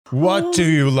What do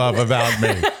you love about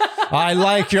me? I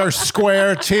like your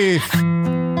square teeth.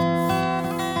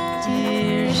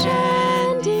 Dear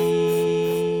Shandy.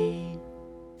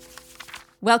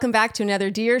 Welcome back to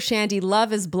another Dear Shandy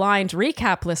Love is Blind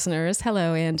recap, listeners.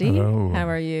 Hello, Andy. Hello. How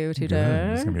are you today?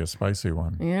 Good. It's going to be a spicy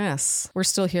one. Yes. We're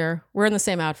still here. We're in the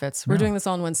same outfits. We're doing this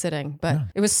all in one sitting, but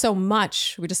it was so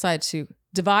much, we decided to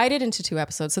divide it into 2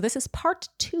 episodes. So this is part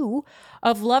 2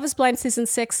 of Love is Blind Season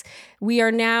 6. We are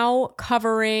now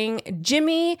covering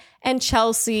Jimmy and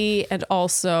Chelsea and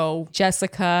also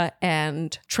Jessica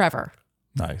and Trevor.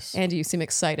 Nice. Andy, you seem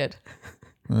excited.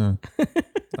 I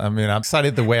mean, I'm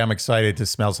excited the way I'm excited to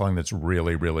smell something that's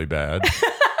really, really bad.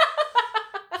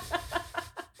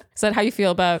 Is that how you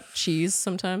feel about cheese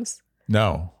sometimes?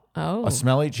 No. Oh. A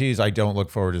smelly cheese I don't look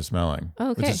forward to smelling.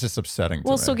 Okay. Which is just upsetting to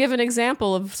Well, me. so give an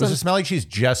example of Because a smelly cheese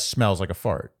just smells like a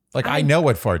fart. Like, I know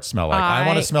what farts smell like. I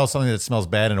want to smell something that smells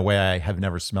bad in a way I have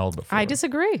never smelled before. I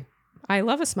disagree. I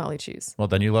love a smelly cheese. Well,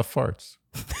 then you love farts.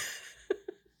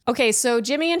 Okay, so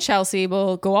Jimmy and Chelsea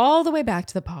will go all the way back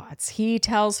to the pods. He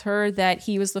tells her that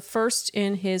he was the first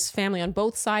in his family on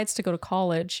both sides to go to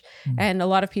college, and a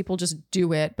lot of people just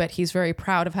do it, but he's very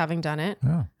proud of having done it.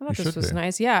 Yeah, I thought you this should was be.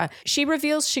 nice. Yeah. She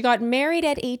reveals she got married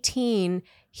at 18.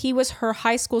 He was her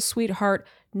high school sweetheart,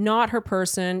 not her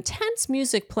person. Tense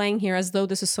music playing here as though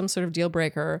this is some sort of deal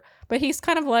breaker. But he's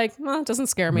kind of like, well, it doesn't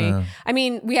scare me. Yeah. I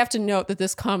mean, we have to note that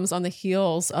this comes on the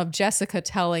heels of Jessica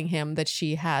telling him that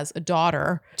she has a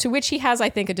daughter, to which he has, I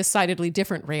think, a decidedly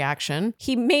different reaction.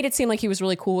 He made it seem like he was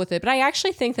really cool with it, but I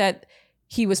actually think that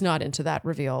he was not into that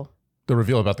reveal. The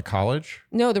reveal about the college?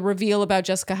 No, the reveal about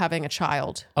Jessica having a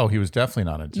child. Oh, he was definitely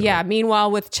not into Yeah. it.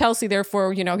 Meanwhile, with Chelsea,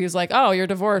 therefore, he was like, oh, you're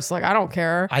divorced. Like, I don't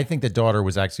care. I think the daughter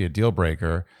was actually a deal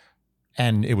breaker.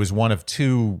 And it was one of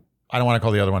 2, I don't want to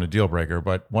call the other one a deal breaker,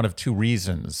 but one of 2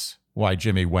 reasons why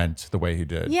Jimmy went the way he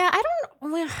did. Yeah,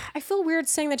 I feel weird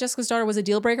saying that Jessica's daughter was a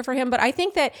deal breaker for him, but I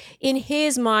think that in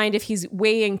his mind, if he's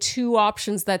weighing 2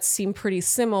 options that seem pretty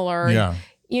similar, Yeah.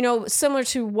 Similar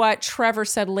to what Trevor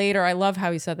said later. I love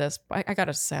how he said this. I got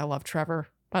to say, I love Trevor,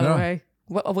 by the Yeah. way.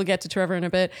 We'll get to Trevor in a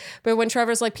bit. But when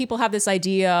Trevor's like, people have this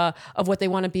idea of what they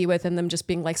want to be with and them just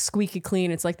being like squeaky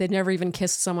clean. It's like they've never even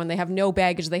kissed someone. They have no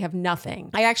baggage. They have nothing.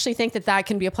 I actually think that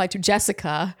can be applied to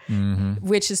Jessica,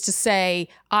 which is to say,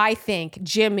 I think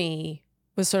Jimmy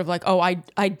was sort of like, oh,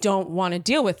 I don't want to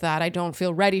deal with that. I don't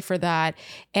feel ready for that.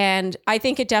 And I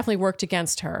think it definitely worked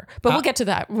against her. But we'll get to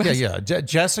that. Yeah.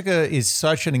 Jessica is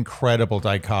such an incredible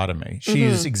dichotomy. She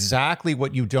is exactly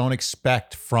what you don't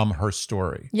expect from her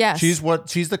story. Yes. She's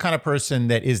the kind of person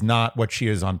that is not what she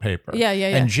is on paper. Yeah.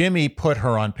 And Jimmy put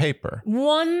her on paper.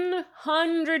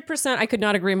 100%. I could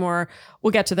not agree more.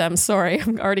 We'll get to them. Sorry,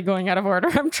 I'm already going out of order.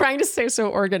 I'm trying to stay so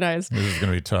organized. This is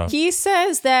going to be tough. He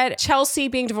says that Chelsea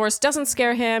being divorced doesn't scare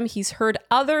him. He's heard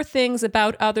other things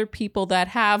about other people that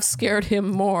have scared him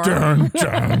more. Dun,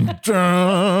 dun,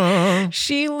 dun.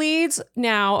 She leads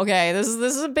now. Okay, this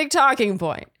is a big talking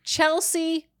point.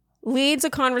 Chelsea leads a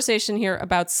conversation here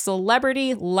about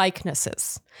celebrity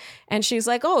likenesses. And she's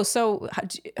like, oh, so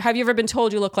have you ever been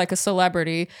told you look like a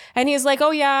celebrity? And he's like,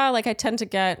 oh, yeah, like I tend to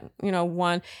get,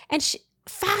 one. And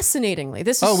fascinatingly,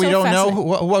 this is Oh, we so don't know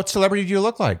fascinating. what celebrity do you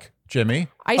look like, Jimmy?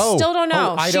 I still don't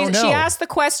know. I don't know. She asked the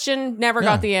question, never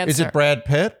got the answer. Is it Brad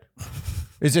Pitt?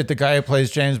 Is it the guy who plays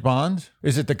James Bond?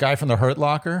 Is it the guy from The Hurt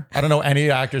Locker? I don't know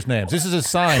any actors' names. This is a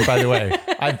sign, by the way.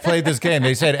 I've played this game.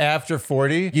 They said after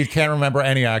 40, you can't remember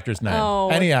any actor's name. Oh.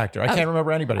 Any actor. I can't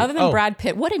remember anybody. Other than Brad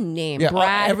Pitt. What a name. Yeah,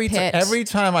 Brad every Pitt. every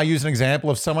time I use an example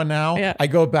of someone now, Yeah. I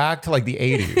go back to like the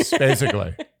 80s,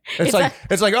 basically.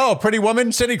 It's like, oh, Pretty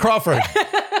Woman, Cindy Crawford.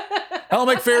 Elle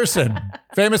McPherson,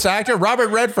 famous actor, Robert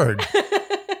Redford.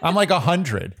 I'm like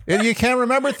 100. You can't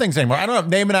remember things anymore. I don't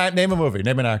know. Name a movie.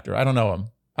 Name an actor. I don't know him.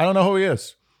 I don't know who he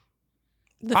is.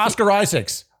 Oscar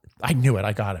Isaacs. I knew it.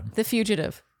 I got him. The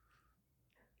Fugitive.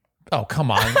 Oh, come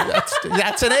on.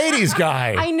 That's an 80s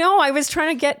guy. I know. I was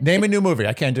trying to get... Name a new movie.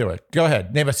 I can't do it. Go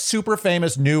ahead. Name a super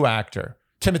famous new actor.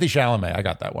 Timothy Chalamet. I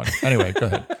got that one. Anyway, go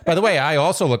ahead. By the way, I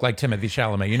also look like Timothy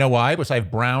Chalamet. You know why? Because I have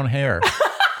brown hair.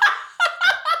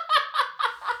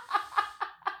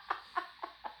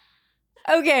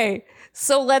 Okay,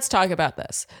 so let's talk about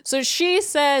this. So she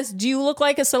says, do you look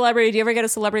like a celebrity? Do you ever get a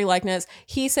celebrity likeness?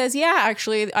 He says, yeah,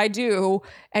 actually, I do.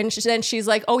 And then she's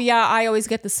like, oh, yeah, I always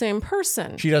get the same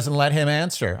person. She doesn't let him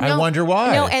answer. I wonder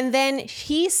why. No, and then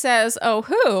he says, oh,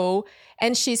 who?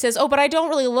 And she says, oh, but I don't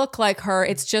really look like her.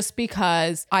 It's just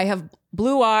because I have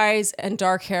blue eyes and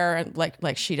dark hair and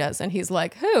like she does. And he's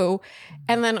like, who?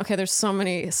 And then, okay, there's so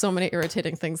many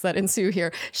irritating things that ensue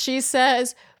here. She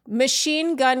says,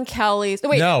 Machine Gun Kelly's.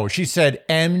 Wait, No, she said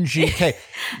MGK.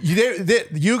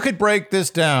 You could break this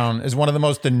down as one of the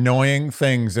most annoying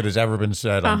things that has ever been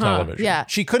said on television. yeah.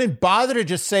 She couldn't bother to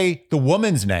just say the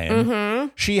woman's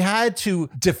name. She had to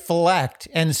deflect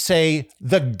and say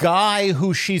the guy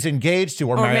who she's engaged to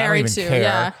or married. I don't even to, care.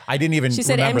 yeah. I didn't even She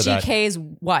said remember that. MGK's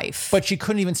wife. But she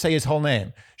couldn't even say his whole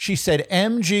name. She said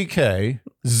MGK's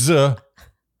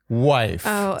wife.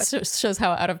 Oh, it just shows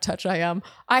how out of touch I am.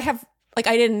 I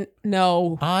didn't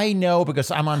know. I know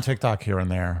because I'm on TikTok here and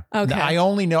there. Okay. I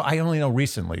only know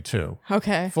recently too.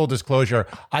 Okay. Full disclosure.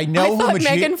 I I know who thought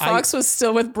Megan Fox was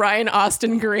still with Brian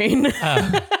Austin Green.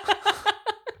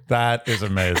 That is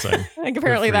amazing. Like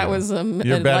apparently Good for that you. was a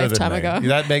You're better lifetime than me. ago.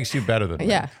 That makes you better than me.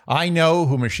 Yeah. I know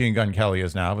who Machine Gun Kelly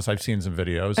is now because I've seen some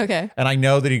videos. Okay. And I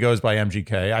know that he goes by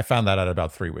MGK. I found that out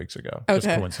about 3 weeks ago, just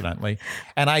Okay. coincidentally.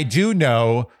 And I do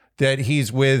know that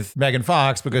he's with Megan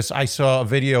Fox because I saw a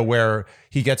video where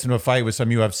he gets into a fight with some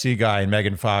UFC guy and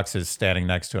Megan Fox is standing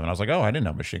next to him. And I was like, oh, I didn't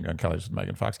know Machine Gun Kelly was with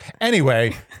Megan Fox.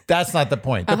 Anyway, that's not the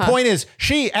point. The point is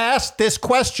she asked this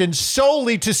question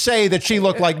solely to say that she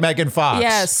looked like Megan Fox.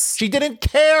 Yes. She didn't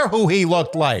care who he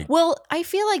looked like. Well, I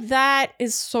feel like that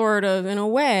is sort of, in a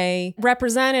way,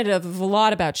 representative of a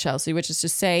lot about Chelsea, which is to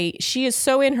say she is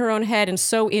so in her own head and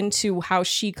so into how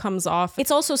she comes off.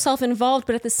 It's also self-involved,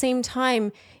 but at the same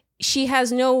time, she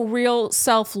has no real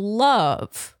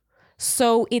self-love.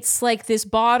 So it's like this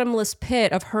bottomless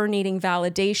pit of her needing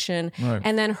validation. Right.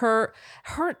 And then her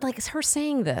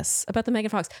saying this about the Megan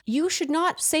Fox. You should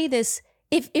not say this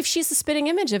if she's the spitting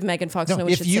image of Megan Fox. No one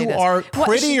If should say you this. are What-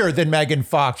 prettier than Megan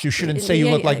Fox, you shouldn't say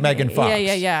you look like Megan Fox.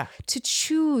 Yeah. To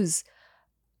choose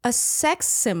a sex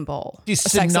symbol. She's a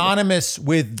sex symbol. synonymous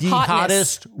with the Hotness.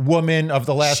 hottest woman of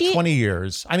the last 20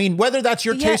 years. I mean, whether that's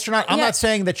your taste or not, I'm not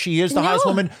saying that she is the hottest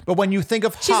woman, but when you think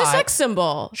of She's hot, a sex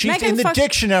symbol. she's Megan in the Fox-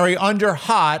 dictionary under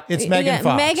hot, it's Megan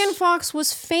Fox. Megan Fox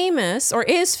was famous or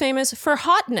is famous for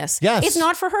hotness. Yes. It's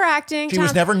not for her acting. She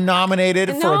was never nominated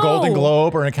for a No. Golden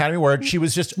Globe or an Academy Award. She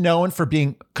was just known for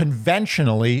being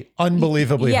conventionally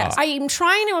unbelievably Yes, hot. I'm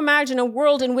trying to imagine a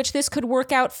world in which this could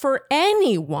work out for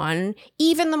anyone,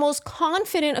 even the most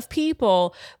confident of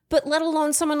people, but let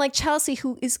alone someone like Chelsea,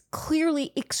 who is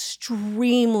clearly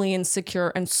extremely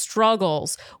insecure and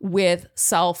struggles with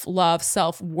self-love,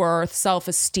 self-worth,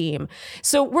 self-esteem.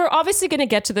 So we're obviously going to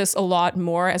get to this a lot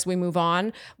more as we move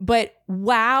on, but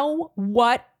wow,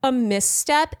 what a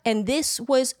misstep. And this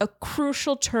was a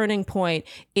crucial turning point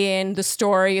in the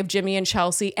story of Jimmy and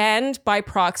Chelsea and by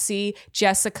proxy,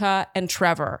 Jessica and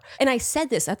Trevor. And I said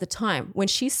this at the time when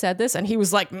she said this and he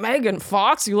was like, Megan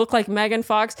Fox, you look like Megan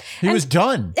Fox. He was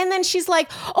done. And then she's like,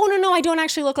 oh, no, I don't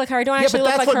actually look like her. I don't actually but look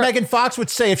that's like what her. Megan Fox would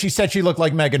say if she said she looked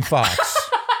like Megan Fox.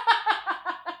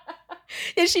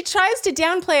 And she tries to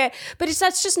downplay it, but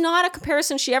that's just not a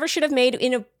comparison she ever should have made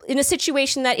in a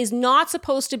situation that is not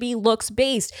supposed to be looks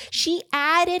based. She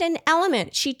added an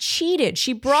element. She cheated.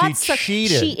 She brought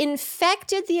cheated. She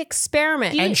infected the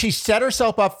experiment. And she set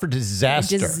herself up for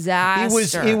disaster.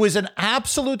 It was an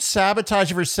absolute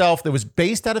sabotage of herself that was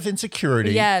based out of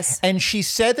insecurity. Yes. And she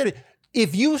said that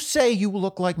if you say you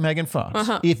look like Megan Fox,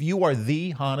 if you are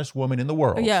the hottest woman in the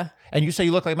world, and you say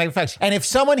you look like Megan Fox, and if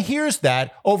someone hears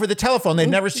that over the telephone, they've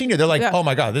never seen you, they're like, oh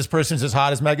my God, this person's as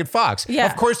hot as Megan Fox. Yeah.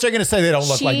 Of course they're going to say they don't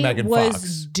look like Megan Fox. She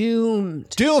was doomed.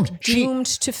 Doomed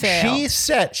To fail.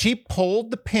 She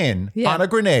pulled the pin on a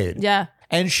grenade. Yeah.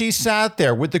 And she sat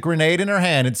there with the grenade in her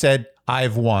hand and said,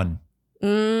 I've won.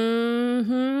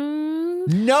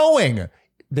 Mm-hmm. Knowing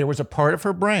there was a part of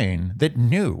her brain that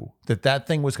knew that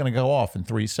thing was going to go off in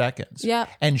 3 seconds. Yeah.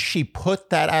 And she put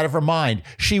that out of her mind.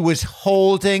 She was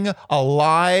holding a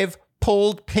live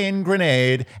pulled pin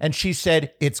grenade and she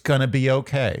said, it's going to be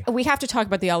okay. We have to talk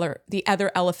about the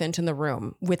other elephant in the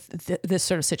room with this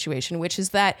sort of situation, which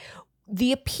is that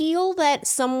the appeal that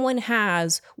someone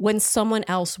has when someone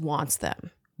else wants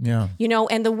them. Yeah. You know,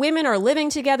 and the women are living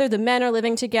together, the men are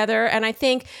living together. And I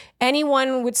think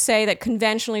anyone would say that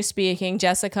conventionally speaking,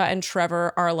 Jessica and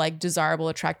Trevor are like desirable,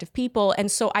 attractive people. And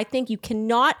so I think you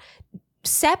cannot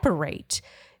separate.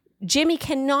 Jimmy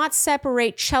cannot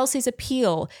separate Chelsea's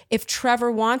appeal if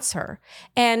Trevor wants her.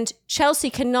 And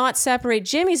Chelsea cannot separate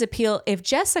Jimmy's appeal if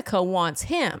Jessica wants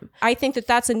him. I think that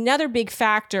that's another big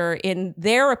factor in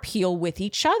their appeal with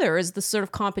each other is the sort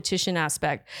of competition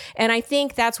aspect. And I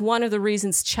think that's one of the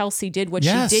reasons Chelsea did what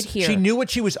she did here. She knew what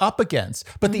she was up against.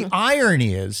 But the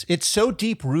irony is, it's so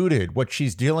deep-rooted what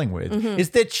she's dealing with,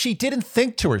 is that she didn't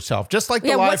think to herself, just like the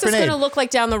live what's this grenade. going to look like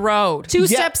down the road? Two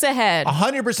steps ahead.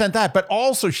 100% that. But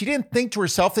also, she didn't think to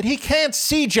herself that he can't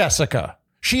see Jessica.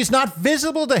 She's not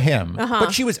visible to him,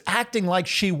 but she was acting like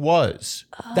she was.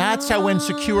 That's how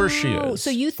insecure she is.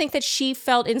 So you think that she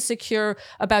felt insecure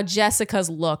about Jessica's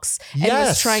looks and yes.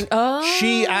 was trying.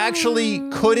 She actually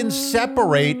couldn't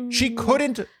separate. She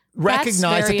couldn't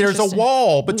recognize that very there's a interesting.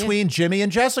 wall between Jimmy and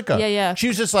Jessica. Yeah. She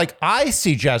was just like, I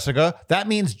see Jessica. That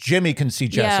means Jimmy can see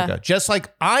Jessica. Yeah. Just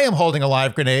like I am holding a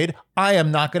live grenade, I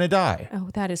am not going to die. Oh,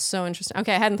 that is so interesting.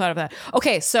 Okay, I hadn't thought of that.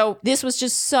 Okay, so this was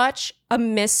just such a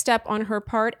misstep on her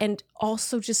part and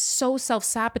also just so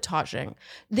self-sabotaging.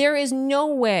 There is no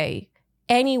way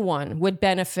anyone would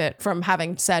benefit from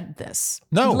having said this.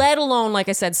 No. Let alone, like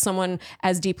I said, someone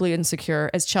as deeply insecure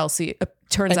as Chelsea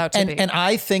turns out to be. And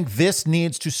I think this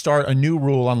needs to start a new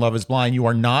rule on Love is Blind. You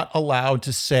are not allowed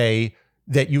to say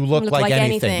that you look like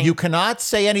anything. You cannot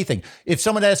say anything. If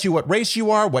someone asks you what race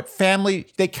you are, what family,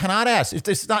 they cannot ask.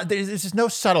 There's just no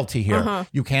subtlety here.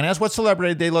 You can't ask what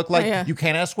celebrity they look like. You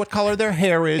can't ask what color their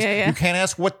hair is. You can't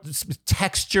ask what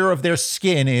texture of their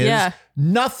skin is.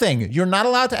 Nothing. You're not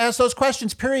allowed to ask those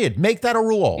questions, period. Make that a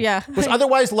rule. Because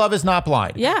otherwise, Love is not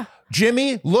blind.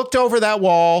 Jimmy looked over that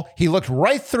wall. He looked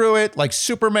right through it like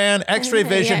Superman, X-ray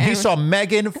vision. He saw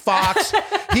Megan Fox.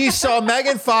 He saw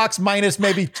Megan Fox minus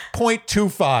maybe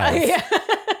 0.25.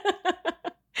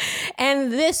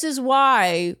 And this is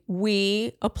why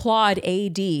we applaud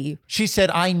AD. She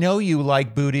said, I know you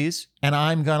like booties and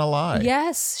I'm gonna lie.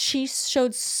 Yes, she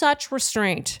showed such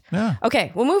restraint. Yeah.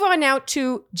 Okay, we'll move on now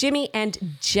to Jimmy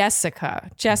and Jessica.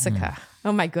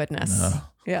 Oh my goodness.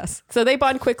 Yes. So they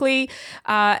bond quickly.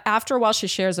 After a while, she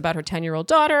shares about her 10-year-old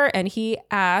daughter, and he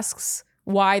asks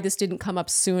why this didn't come up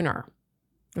sooner,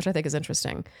 which I think is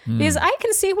interesting. Because I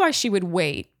can see why she would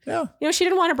wait. Yeah. You know, she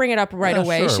didn't want to bring it up right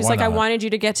away. Sure, She's why like, I not? wanted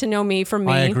you to get to know me for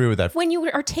me. I agree with that. When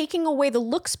you are taking away the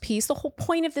looks piece, the whole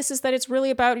point of this is that it's really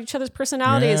about each other's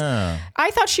personalities. Yeah. I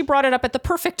thought she brought it up at the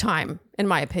perfect time, in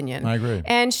my opinion. I agree.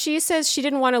 And she says she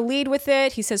didn't want to lead with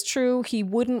it. He says, true, he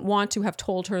wouldn't want to have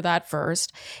told her that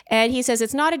first. And he says,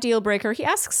 it's not a deal breaker. He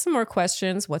asks some more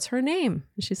questions. What's her name?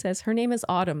 And she says, her name is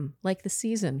Autumn, like the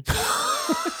season.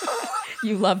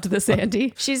 You loved this,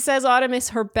 Andy. She says Autumn is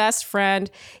her best friend.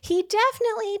 He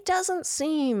definitely doesn't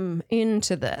seem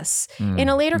into this. In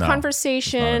a later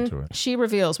conversation, she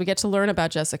reveals, we get to learn about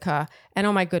Jessica. And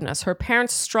oh my goodness, her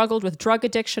parents struggled with drug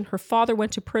addiction. Her father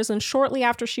went to prison shortly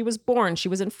after she was born. She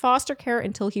was in foster care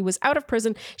until he was out of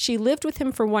prison. She lived with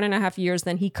him for 1.5 years.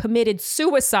 Then he committed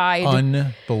suicide.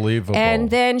 Unbelievable.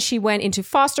 And then she went into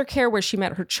foster care where she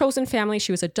met her chosen family.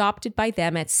 She was adopted by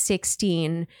them at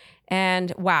 16.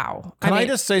 And wow. Can I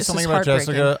just say something about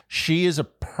Jessica? She is a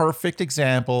perfect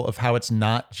example of how it's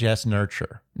not just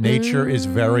nurture. Nature is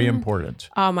very important.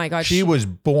 Oh my God. She was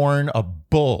born a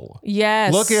bull.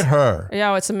 Yes. Look at her.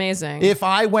 Yeah, it's amazing. If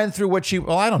I went through what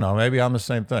well, I don't know. Maybe I'm the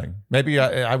same thing. Maybe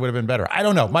I would have been better. I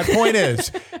don't know. My point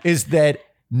is that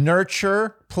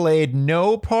nurture played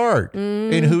no part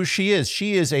in who she is.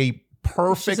 She is a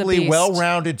perfectly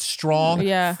well-rounded, strong,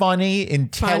 funny,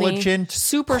 intelligent,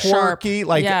 super quirky,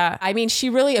 sharp. I mean, she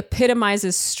really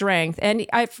epitomizes strength. And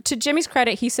to Jimmy's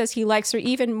credit, he says he likes her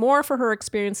even more for her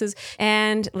experiences.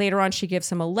 And later on, she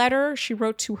gives him a letter she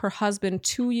wrote to her husband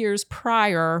 2 years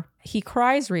prior. He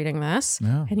cries reading this,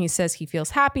 and he says he feels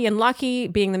happy and lucky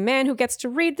being the man who gets to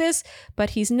read this,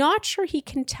 but he's not sure he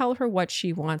can tell her what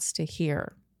she wants to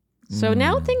hear. So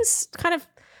now things kind of...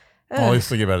 All he's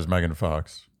thinking about is Megan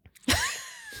Fox.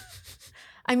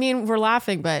 I mean, we're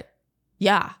laughing, but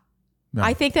yeah. No.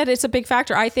 I think that it's a big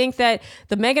factor. I think that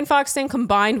the Megan Fox thing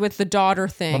combined with the daughter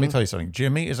thing. Let me tell you something.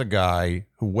 Jimmy is a guy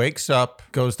who wakes up,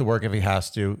 goes to work if he has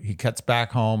to. He gets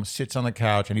back home, sits on the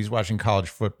couch, and he's watching college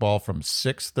football from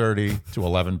 6:30 to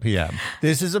 11 p.m.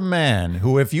 This is a man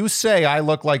who, if you say I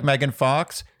look like Megan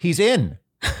Fox, he's in.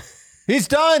 He's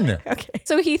done. Okay.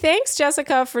 So he thanks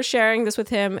Jessica for sharing this with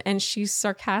him, and she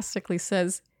sarcastically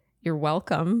says, "You're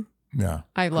welcome." Yeah.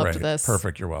 I loved this.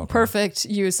 Perfect. You're welcome. Perfect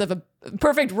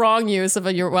wrong use of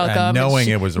a you're welcome. And knowing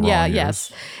it was a wrong use.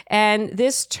 Yes. And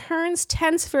this turns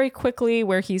tense very quickly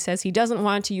where he says he doesn't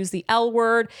want to use the L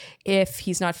word if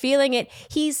he's not feeling it.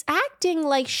 He's acting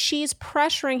like she's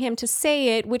pressuring him to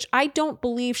say it, which I don't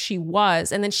believe she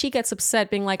was. And then she gets upset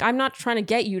being like, I'm not trying to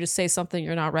get you to say something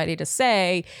you're not ready to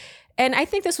say. And I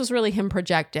think this was really him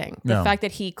projecting the fact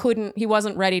that he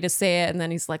wasn't ready to say it. And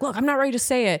then he's like, look, I'm not ready to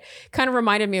say it. Kind of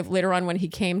reminded me of later on when he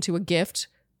came to a gift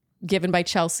given by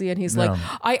Chelsea. And he's like,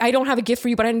 I don't have a gift for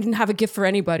you, but I didn't have a gift for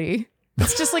anybody.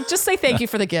 It's just like, just say thank you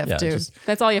for the gift, dude.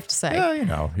 That's all you have to say. Yeah, you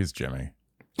know, he's Jimmy.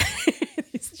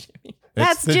 He's Jimmy.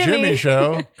 It's the Jimmy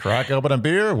Show. Crack open a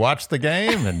beer, watch the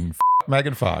game, and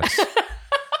Megan Fox.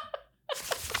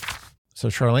 So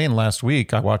Charlene, last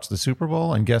week I watched the Super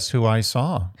Bowl and guess who I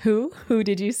saw? Who? Who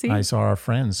did you see? I saw our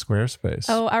friend Squarespace.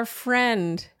 Oh, our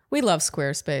friend. We love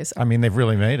Squarespace. I mean, they've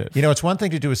really made it. You know, it's one thing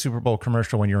to do a Super Bowl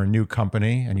commercial when you're a new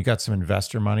company and you got some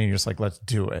investor money and you're just like, let's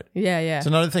do it. Yeah. It's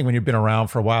another thing when you've been around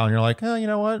for a while and you're like, oh, you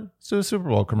know what? Let's do a Super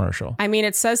Bowl commercial. I mean,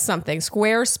 it says something.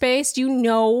 Squarespace, do you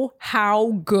know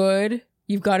how good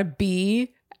you've got to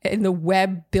be in the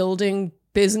web building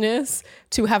business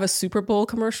to have a Super Bowl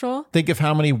commercial? Think of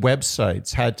how many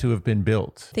websites had to have been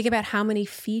built. Think about how many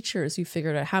features you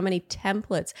figured out, how many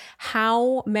templates,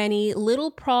 how many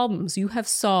little problems you have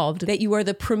solved that you are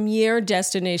the premier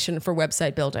destination for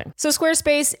website building. So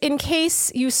Squarespace, in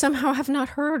case you somehow have not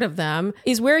heard of them,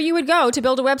 is where you would go to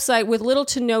build a website with little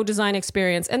to no design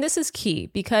experience. And this is key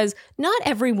because not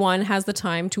everyone has the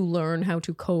time to learn how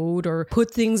to code or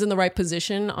put things in the right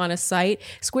position on a site.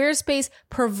 Squarespace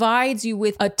provides you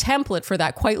with a template for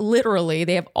that. Quite literally,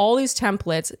 they have all these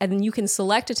templates and then you can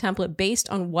select a template based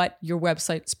on what your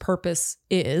website's purpose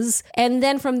is. And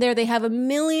then from there, they have a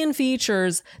million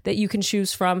features that you can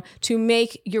choose from to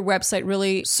make your website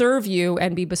really serve you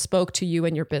and be bespoke to you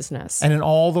and your business. And in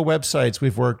all the websites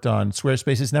we've worked on,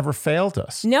 Squarespace has never failed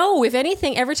us. No, if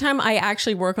anything, every time I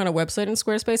actually work on a website in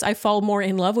Squarespace, I fall more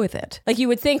in love with it. Like you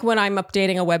would think when I'm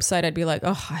updating a website, I'd be like,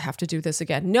 oh, I have to do this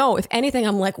again. No, if anything,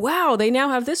 I'm like, wow, they now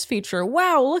have this feature.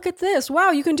 Wow, look at this.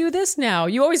 Wow, you can do this now.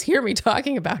 You always hear me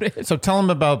talking about it. So tell them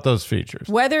about those features.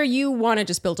 Whether you want to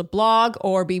just build a blog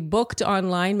or be booked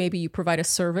online, maybe you provide a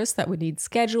service that would need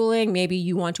scheduling. Maybe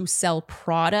you want to sell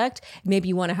product. Maybe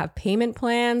you want to have payment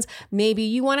plans. Maybe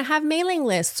you want to have mailing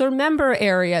lists or member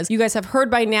areas. You guys have heard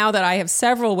by now that I have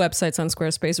several websites on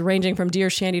Squarespace, ranging from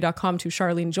dearshandy.com to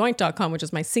charlenejoint.com, which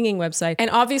is my singing website. And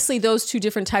obviously those two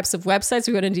different types of websites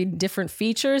are going to need different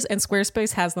features, and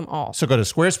Squarespace has them all. So go to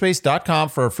squarespace.com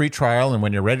for a free trial. And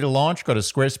when you're ready to launch, go to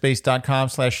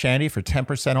squarespace.com/Shandy for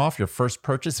 10% off your first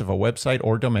purchase of a website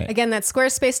or domain. Again, that's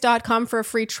squarespace.com for a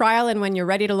free trial. And when you're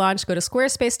ready to launch, go to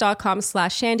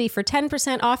squarespace.com/Shandy for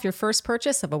 10% off your first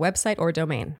purchase of a website or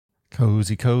domain.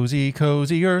 Cozy, cozy,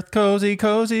 cozy earth, cozy,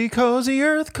 cozy, cozy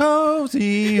earth,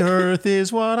 cozy earth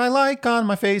is what I like on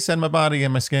my face and my body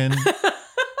and my skin.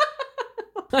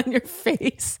 On your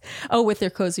face. Oh, with their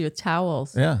Cozy Earth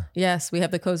towels. Yeah. Yes, we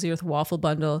have the Cozy Earth waffle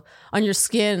bundle. On your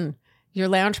skin, your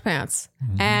lounge pants,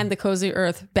 and the Cozy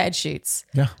Earth bed sheets.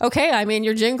 Yeah. Okay, I mean,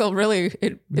 your jingle really,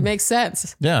 it makes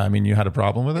sense. Yeah, I mean, you had a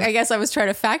problem with it? I guess I was trying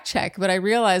to fact check, but I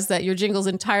realized that your jingle's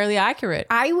entirely accurate.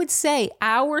 I would say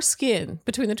our skin,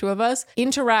 between the two of us,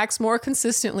 interacts more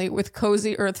consistently with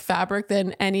Cozy Earth fabric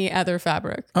than any other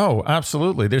fabric. Oh,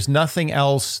 absolutely. There's nothing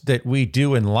else that we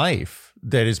do in life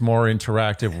that is more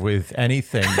interactive with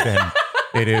anything than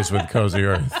it is with Cozy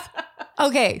Earth.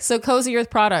 Okay, so Cozy Earth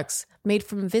products made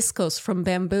from viscose, from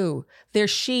bamboo. They're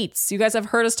sheets. You guys have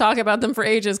heard us talk about them for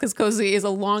ages because Cozy is a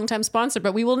longtime sponsor,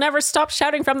 but we will never stop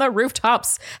shouting from the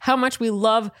rooftops how much we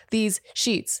love these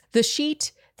sheets. The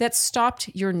sheet that stopped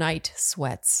your night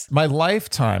sweats. My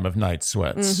lifetime of night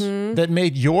sweats that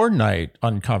made your night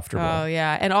uncomfortable. Oh,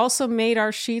 yeah. And also made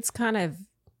our sheets kind of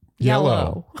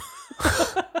yellow.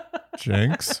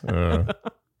 Jinx?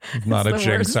 Not a the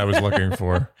jinx worst. I was looking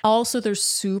for. Also, they're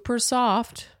super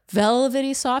soft,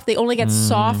 velvety soft. They only get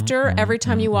softer every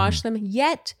time you wash them,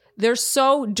 yet they're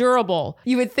so durable.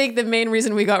 You would think the main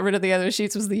reason we got rid of the other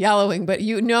sheets was the yellowing, but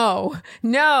no,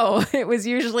 it was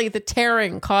usually the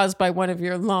tearing caused by one of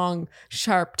your long,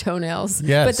 sharp toenails.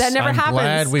 Yes, but that never I'm happens.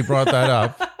 glad we brought that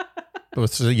up.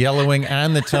 Both the yellowing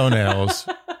and the toenails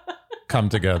come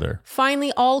together.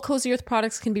 Finally, all Cozy Earth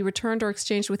products can be returned or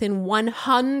exchanged within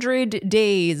 100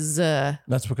 days.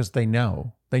 That's because they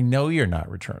know. They know you're not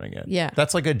returning it. Yeah.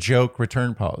 That's like a joke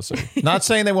return policy. Not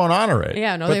saying they won't honor it.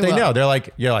 Yeah, no, but they they will. know. They're like,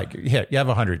 you have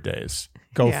 100 days.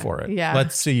 Go Yeah, for it. yeah.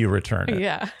 Let's see you return it.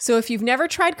 Yeah. So if you've never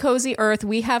tried Cozy Earth,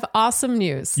 we have awesome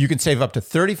news. You can save up to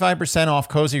 35% off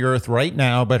Cozy Earth right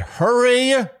now, but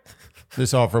hurry.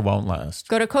 This offer won't last.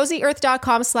 Go to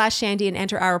cozyearth.com/Shandy and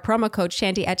enter our promo code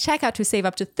Shandy at checkout to save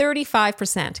up to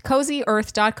 35%.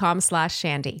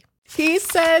 cozyearth.com/Shandy. He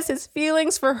says his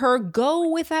feelings for her go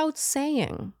without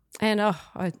saying. And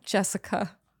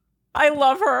Jessica, I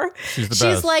love her. She's the She's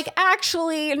best. like,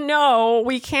 actually, no,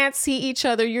 we can't see each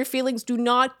other. Your feelings do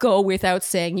not go without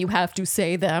saying. You have to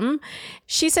say them.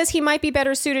 She says he might be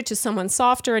better suited to someone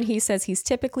softer, and he says he's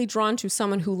typically drawn to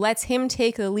someone who lets him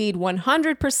take the lead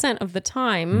 100% of the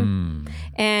time.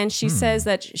 And she says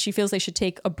that she feels they should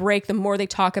take a break. The more they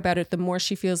talk about it, the more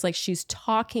she feels like she's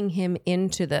talking him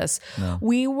into this.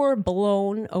 We were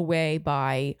blown away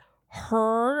by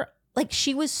her like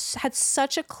she had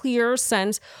such a clear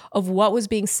sense of what was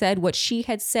being said, what she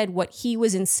had said, what he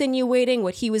was insinuating,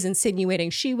 she was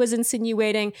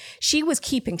insinuating. She was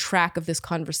keeping track of this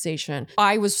conversation.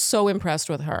 I was so impressed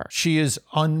with her. She is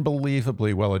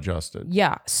unbelievably well adjusted.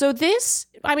 Yeah. So this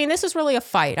is really a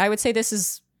fight. I would say this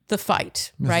is the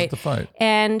fight, right? This is the fight.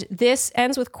 And this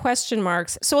ends with question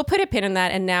marks. So we'll put a pin in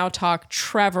that and now talk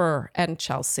Trevor and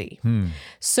Chelsea.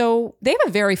 So they have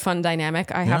a very fun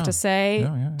dynamic, I have to say.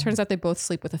 Yeah. Turns out they both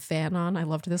sleep with a fan on. I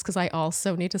loved this because I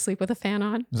also need to sleep with a fan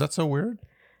on. Is that so weird?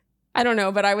 I don't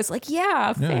know, but I was like,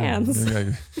 fans. Yeah,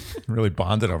 you really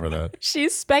bonded over that. She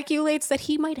speculates that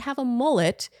he might have a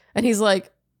mullet. And he's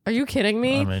like, are you kidding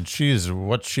me? I mean,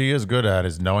 what she is good at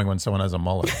is knowing when someone has a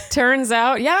mullet. Turns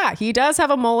out, yeah, he does have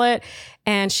a mullet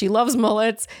and she loves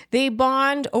mullets. They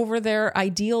bond over their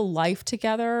ideal life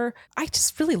together. I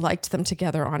just really liked them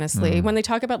together, honestly. When they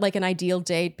talk about like an ideal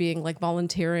date being like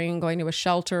volunteering, going to a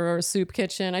shelter or a soup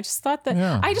kitchen, I just thought that,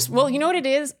 well, you know what it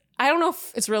is? I don't know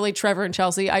if it's really Trevor and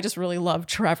Chelsea. I just really love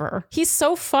Trevor. He's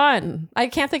so fun. I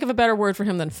can't think of a better word for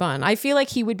him than fun. I feel like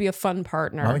he would be a fun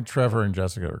partner. I think Trevor and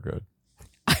Jessica are good.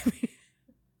 I mean,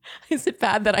 is it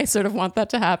bad that I sort of want that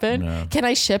to happen? No. Can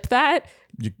I ship that?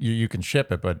 You can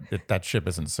ship it, but that ship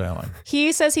isn't sailing.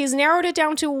 He says he's narrowed it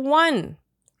down to one.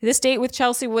 This date with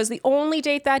Chelsea was the only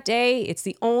date that day. It's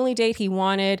the only date he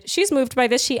wanted. She's moved by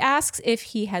this. She asks if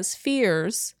he has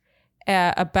fears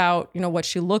about, what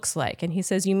she looks like. And he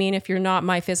says, you mean if you're not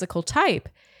my physical type?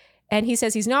 And he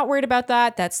says he's not worried about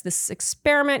that. That's this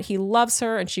experiment. He loves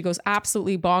her. And she goes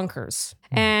absolutely bonkers.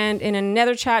 And in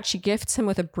another chat, she gifts him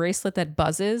with a bracelet that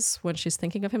buzzes when she's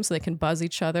thinking of him so they can buzz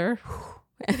each other.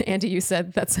 And Andy, you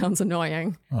said that sounds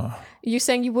annoying. You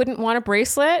saying you wouldn't want a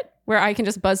bracelet where I can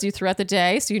just buzz you throughout the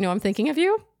day so you know I'm thinking of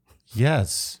you?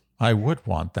 Yes, I would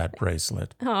want that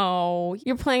bracelet. Oh,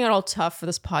 you're playing it all tough for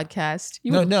this podcast.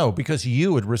 No, because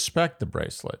you would respect the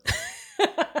bracelet.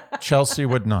 Chelsea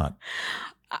would not.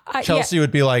 Chelsea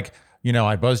would be like,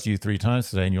 I buzzed you 3 times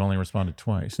today and you only responded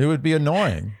twice. It would be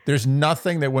annoying. There's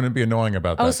nothing that wouldn't be annoying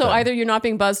about that. Oh, so thing. Either you're not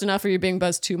being buzzed enough or you're being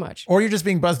buzzed too much. Or you're just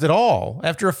being buzzed at all.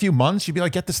 After a few months, you'd be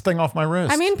like, get this thing off my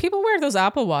wrist. I mean, people wear those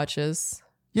Apple Watches.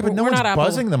 Yeah, but no one's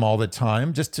buzzing them all the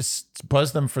time just to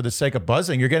buzz them for the sake of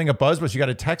buzzing. You're getting a buzz because you got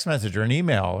a text message or an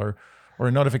email or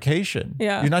a notification.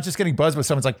 Yeah. You're not just getting buzzed when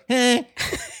someone's like, eh.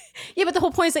 Yeah, but the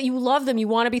whole point is that you love them. You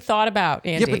want to be thought about,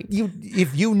 Andy. Yeah, but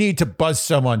if you need to buzz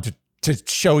someone to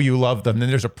show you love them, then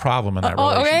there's a problem in that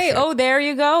relationship. Okay. Oh, there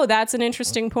you go. That's an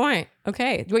interesting point.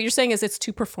 Okay. What you're saying is it's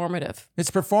too performative. It's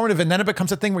performative, and then it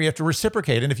becomes a thing where you have to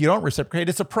reciprocate. And if you don't reciprocate,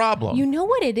 it's a problem. You know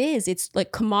what it is? It's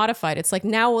like commodified. It's like,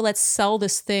 now let's sell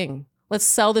this thing. Let's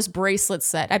sell this bracelet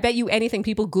set. I bet you anything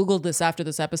people Googled this after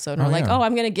this episode and are like,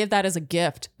 I'm going to give that as a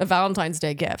gift, a Valentine's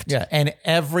Day gift. Yeah. And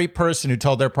every person who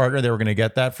told their partner they were going to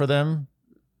get that for them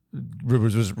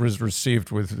was received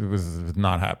with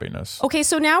not happiness. Okay,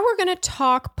 so now we're going to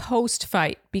talk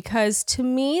post-fight, because to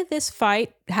me, this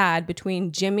fight had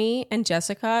between Jimmy and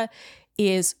Jessica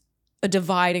is a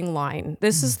dividing line.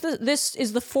 This is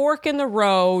the fork in the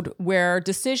road where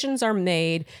decisions are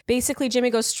made. Basically,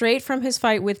 Jimmy goes straight from his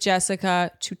fight with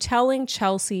Jessica to telling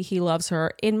Chelsea he loves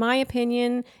her. In my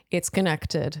opinion, it's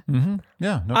connected. Mm-hmm.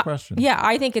 Yeah, no question. Yeah,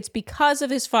 I think it's because of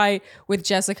his fight with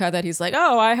Jessica that he's like,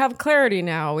 oh, I have clarity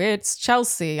now. It's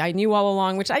Chelsea. I knew all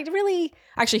along, which actually,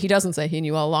 he doesn't say he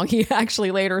knew all along. He actually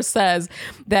later says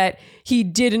that he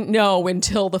didn't know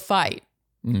until the fight.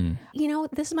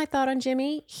 This is my thought on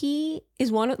Jimmy. He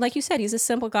is like you said, he's a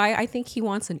simple guy. I think he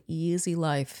wants an easy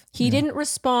life. He didn't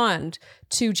respond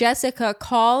to Jessica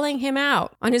calling him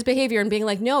out on his behavior and being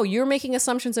like, no, you're making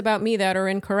assumptions about me that are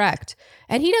incorrect.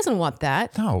 And he doesn't want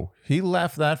that. No, he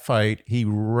left that fight. He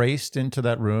raced into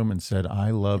that room and said, I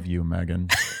love you, Megan.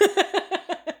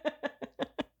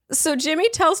 So Jimmy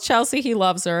tells Chelsea he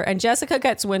loves her, and Jessica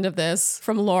gets wind of this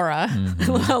from Laura.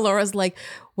 Mm-hmm. Laura's like,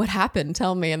 what happened?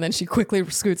 Tell me. And then she quickly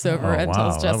scoots over and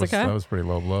tells Jessica. That was pretty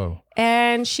low blow.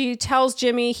 And she tells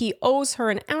Jimmy he owes her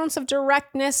an ounce of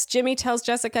directness. Jimmy tells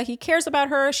Jessica he cares about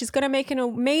her. She's going to make an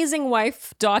amazing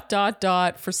wife, ...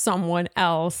 for someone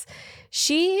else.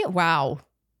 Wow.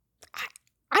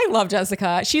 I love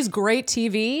Jessica. She's great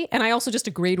TV. And I also just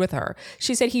agreed with her.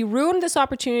 She said he ruined this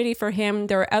opportunity for him.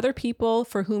 There are other people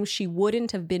for whom she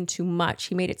wouldn't have been too much.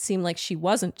 He made it seem like she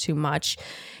wasn't too much.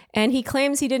 And he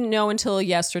claims he didn't know until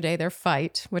yesterday, their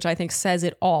fight, which I think says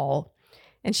it all.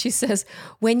 And she says,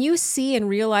 when you see and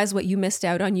realize what you missed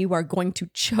out on, you are going to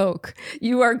choke.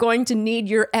 You are going to need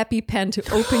your EpiPen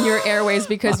to open your airways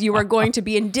because you are going to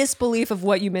be in disbelief of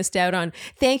what you missed out on.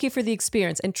 Thank you for the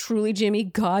experience. And truly, Jimmy,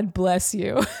 God bless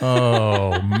you.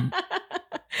 Oh.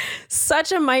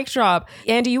 Such a mic drop.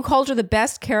 Andy, you called her the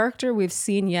best character we've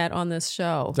seen yet on this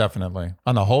show. Definitely.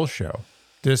 On the whole show.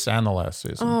 This and the last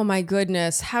season. Oh my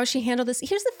goodness. How she handled this.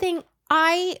 Here's the thing.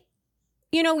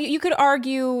 You could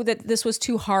argue that this was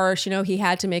too harsh. He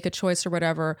had to make a choice or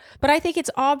whatever. But I think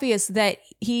it's obvious that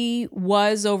he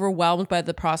was overwhelmed by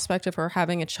the prospect of her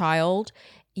having a child.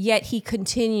 Yet he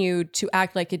continued to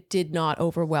act like it did not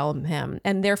overwhelm him.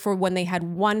 And therefore, when they had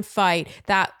one fight,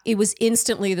 that it was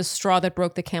instantly the straw that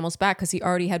broke the camel's back because he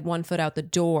already had one foot out the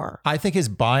door. I think his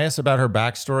bias about her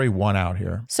backstory won out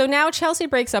here. So now Chelsea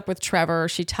breaks up with Trevor.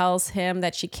 She tells him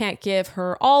that she can't give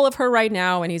her all of her right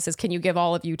now. And he says, can you give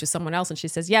all of you to someone else? And she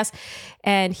says, yes.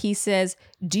 And he says,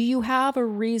 do you have a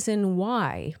reason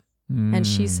why? And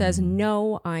she says,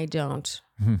 no, I don't.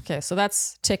 Okay, so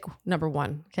that's tick number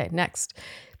one. Okay, next.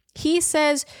 He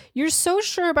says, you're so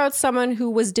sure about someone who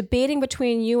was debating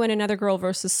between you and another girl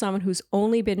versus someone who's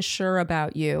only been sure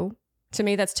about you. To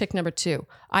me, that's tick number two.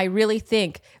 I really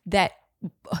think that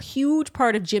a huge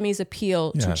part of Jimmy's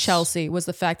appeal to Chelsea was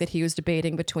the fact that he was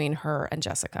debating between her and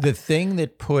Jessica. The thing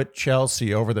that put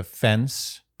Chelsea over the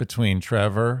fence between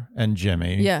Trevor and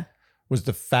Jimmy was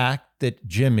the fact that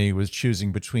Jimmy was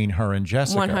choosing between her and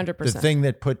Jessica. 100%. The thing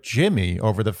that put Jimmy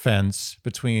over the fence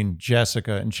between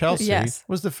Jessica and Chelsea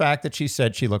was the fact that she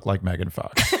said she looked like Megan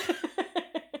Fox.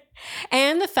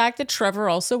 And the fact that Trevor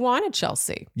also wanted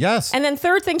Chelsea. Yes. And then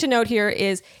third thing to note here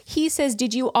is he says,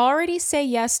 did you already say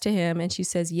yes to him? And she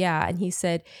says, yeah. And he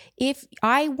said, if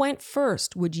I went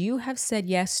first, would you have said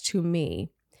yes to me?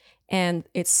 And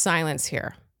it's silence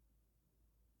here.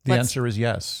 The answer is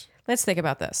yes. Let's think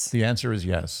about this. The answer is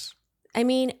yes. I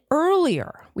mean,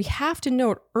 earlier, we have to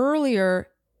note earlier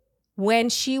when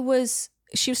she was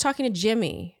talking to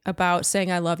Jimmy about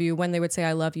saying I love you, when they would say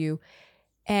I love you.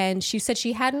 And she said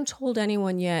she hadn't told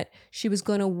anyone yet. She was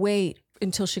going to wait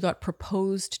until she got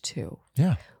proposed to.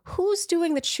 Yeah. Who's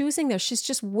doing the choosing there? She's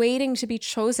just waiting to be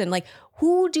chosen. Like,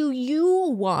 who do you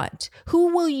want?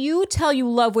 Who will you tell you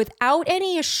love without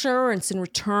any assurance in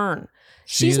return?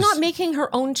 She's not making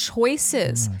her own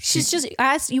choices. She's just,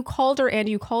 as you called her,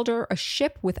 Andy, you called her a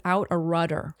ship without a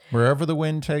rudder. Wherever the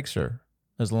wind takes her,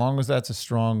 as long as that's a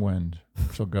strong wind,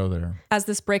 she'll go there. As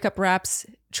this breakup wraps,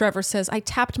 Trevor says, I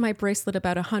tapped my bracelet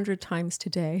about 100 times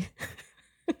today.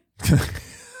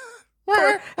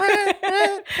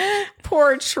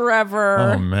 Poor Trevor.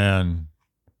 Oh, man.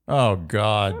 Oh,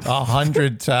 God.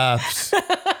 100 taps.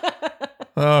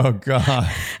 Oh, God.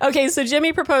 Okay, so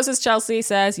Jimmy proposes. Chelsea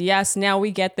says, yes, now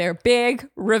we get there. Big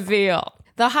reveal.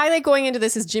 The highlight going into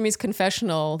this is Jimmy's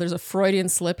confessional. There's a Freudian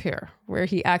slip here where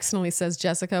he accidentally says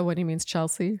Jessica when he means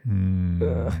Chelsea.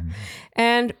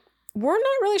 And we're not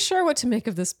really sure what to make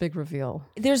of this big reveal.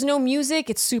 There's no music.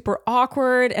 It's super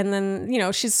awkward. And then,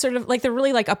 she's sort of like, they're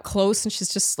really like up close and she's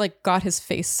just like got his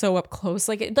face so up close,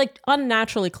 like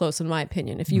unnaturally close in my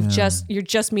opinion. If you're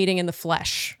just meeting in the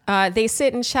flesh. They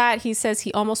sit and chat. He says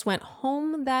he almost went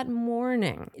home that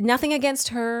morning. Nothing against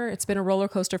her. It's been a roller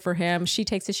coaster for him. She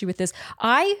takes issue with this.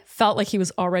 I felt like he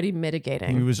was already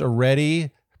mitigating. He was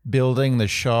already building the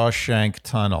Shawshank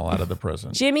Tunnel out of the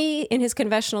prison. Jimmy, in his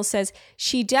confessional, says,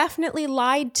 she definitely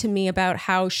lied to me about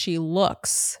how she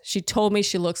looks. She told me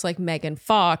she looks like Megan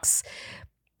Fox.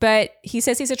 But he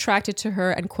says he's attracted to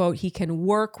her and, quote, he can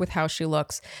work with how she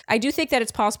looks. I do think that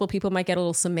it's possible people might get a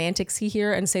little semantics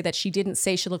here and say that she didn't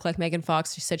say she looked like Megan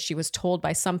Fox. She said she was told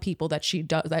by some people that she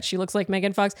looks like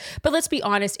Megan Fox. But let's be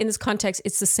honest, in this context,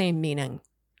 it's the same meaning.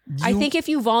 I think if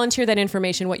you volunteer that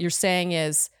information, what you're saying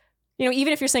is,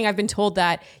 even if you're saying I've been told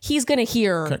that, he's going to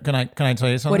hear. Can I tell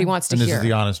you something? What he wants to hear. hear. And this is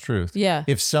the honest truth. Yeah.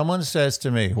 If someone says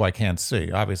to me, who I can't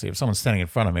see, obviously, if someone's standing in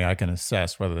front of me, I can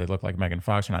assess whether they look like Megan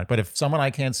Fox or not. But if someone I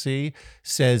can't see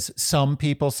says, some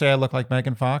people say I look like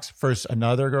Megan Fox, first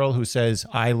another girl who says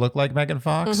I look like Megan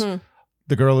Fox,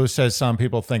 the girl who says some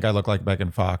people think I look like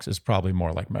Megan Fox is probably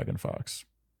more like Megan Fox.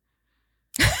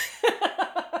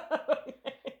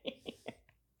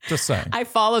 Just saying. I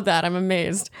followed that. I'm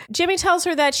amazed. Jimmy tells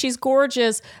her that she's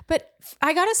gorgeous, but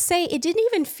I gotta say, it didn't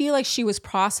even feel like she was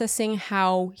processing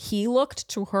how he looked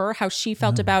to her, how she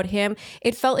felt about him.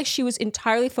 It felt like she was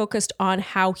entirely focused on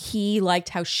how he liked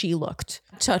how she looked.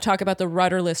 To talk about the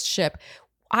rudderless ship.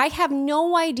 I have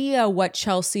no idea what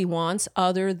Chelsea wants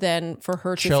other than for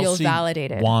her to feel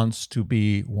validated. Chelsea wants to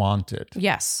be wanted.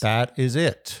 Yes. That is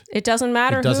it. It doesn't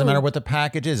matter It doesn't matter what the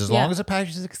package is, as long as the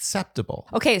package is acceptable.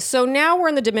 Okay, so now we're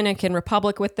in the Dominican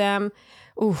Republic with them.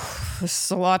 Ooh, there's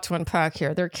a lot to unpack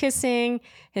here. They're kissing,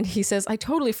 and he says, I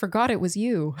totally forgot it was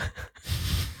you.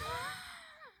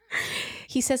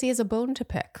 he says he has a bone to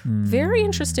pick. Very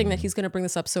interesting that he's going to bring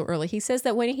this up so early. He says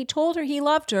that when he told her he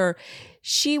loved her,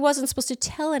 she wasn't supposed to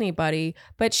tell anybody,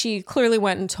 but she clearly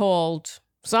went and told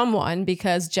someone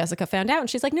because Jessica found out. And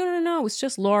she's like, no, it was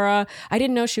just Laura. I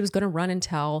didn't know she was going to run and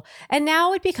tell. And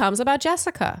now it becomes about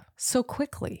Jessica so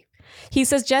quickly. He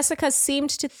says Jessica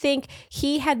seemed to think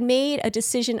he had made a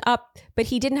decision up, but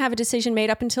he didn't have a decision made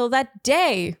up until that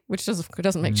day, which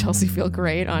doesn't make Chelsea feel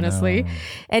great, honestly. No.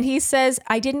 And he says,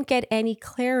 I didn't get any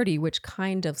clarity, which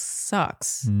kind of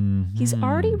sucks. Mm-hmm. He's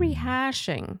already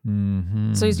rehashing.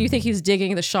 Mm-hmm. So do you think he's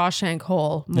digging the Shawshank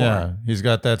hole more? Yeah, he's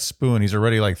got that spoon. He's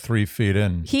already like 3 feet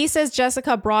in. He says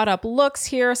Jessica brought up looks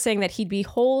here, saying that he'd be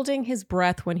holding his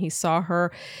breath when he saw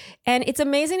her. And it's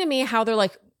amazing to me how they're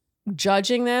like,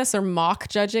 judging this or mock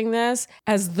judging this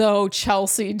as though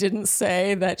Chelsea didn't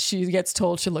say that she gets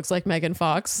told she looks like Megan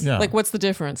Fox. Yeah. Like, what's the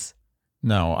difference?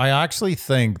 No, I actually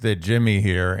think that Jimmy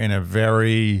here, in a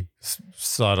very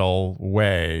subtle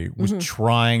way, was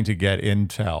trying to get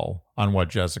intel on what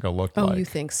Jessica looked like. Oh, you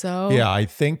think so? Yeah, I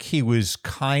think he was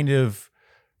kind of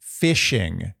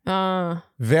fishing.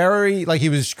 Very, like he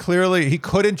was clearly, he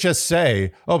couldn't just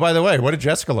say, oh, by the way, what did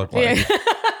Jessica look like? Yeah.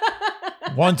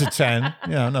 1 to 10.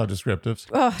 Yeah, no descriptives.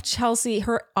 Oh, Chelsea,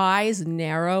 her eyes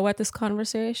narrow at this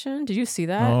conversation. Did you see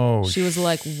that? Oh, she was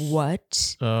like,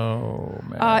 what? Oh,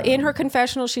 man. In her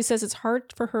confessional, she says it's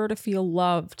hard for her to feel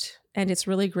loved. And it's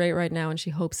really great right now. And she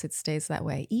hopes it stays that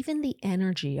way. Even the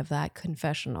energy of that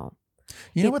confessional.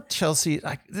 You know what, Chelsea?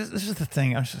 This is the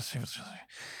thing.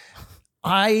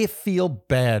 I feel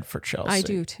bad for Chelsea. I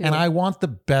do too. And I want the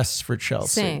best for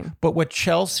Chelsea. Same. But what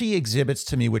Chelsea exhibits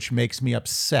to me, which makes me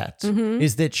upset,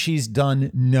 is that she's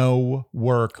done no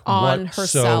work on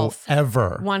herself.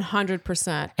 Ever.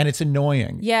 100%. And it's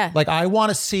annoying. Yeah. Like, I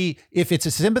want to see, if it's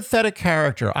a sympathetic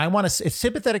character, a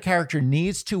sympathetic character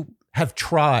needs to have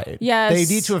tried. Yes. They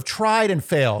need to have tried and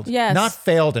failed. Yes. Not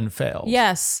failed and failed.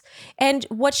 Yes. And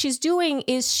what she's doing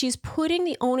is she's putting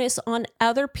the onus on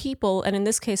other people, and in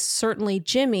this case, certainly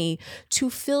Jimmy, to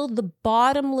fill the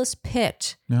bottomless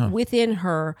pit within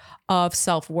her of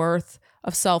self-worth,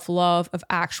 of self-love, of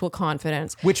actual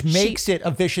confidence. Which makes it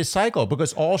a vicious cycle,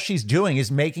 because all she's doing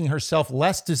is making herself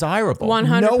less desirable.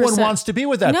 100%. No one wants to be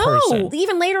with that person. No,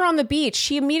 even later on the beach,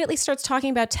 she immediately starts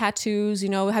talking about tattoos. You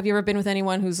know, have you ever been with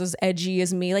anyone who's as edgy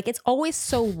as me? Like, it's always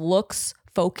so looks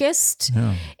focused.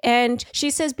 Yeah. And she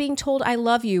says being told I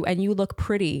love you and you look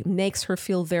pretty makes her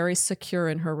feel very secure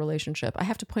in her relationship. I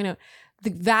have to point out the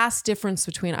vast difference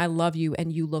between I love you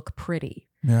and you look pretty.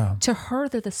 Yeah. To her,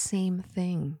 they're the same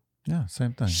thing. Yeah,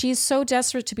 same thing. She's so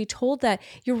desperate to be told that.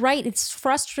 You're right. It's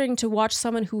frustrating to watch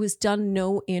someone who has done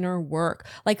no inner work.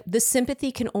 Like, the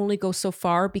sympathy can only go so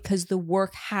far because the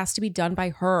work has to be done by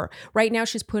her. Right now,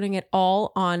 she's putting it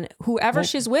all on whoever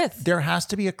she's with. There has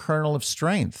to be a kernel of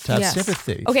strength to have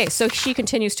sympathy. Okay, so she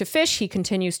continues to fish. He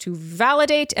continues to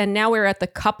validate. And now we're at the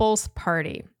couple's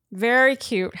party. Very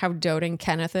cute how doting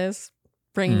Kenneth is.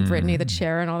 Bringing Brittany the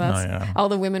chair and all that. Oh, yeah. All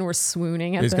the women were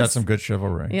swooning at He's this. got some good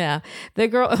chivalry. Yeah. The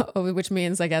girl, which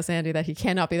means, I guess, Andy, that he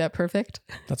cannot be that perfect.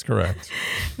 That's correct.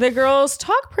 The girls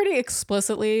talk pretty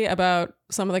explicitly about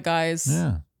some of the guys'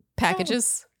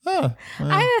 packages. To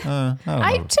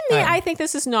me, I think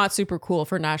this is not super cool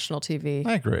for national TV.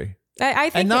 I agree. I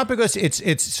think, and not because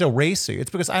it's so racy.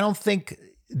 It's because I don't think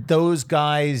those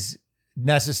guys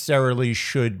necessarily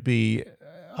should be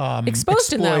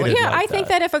exposed in that way. Yeah, like I think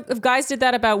that if guys did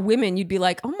that about women, you'd be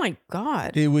like, oh my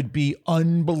God. It would be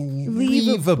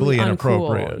unbelievably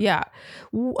inappropriate. Uncool. Yeah.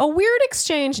 A weird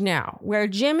exchange now where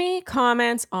Jimmy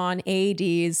comments on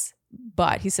AD's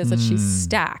butt. He says that she's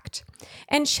stacked.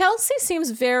 And Chelsea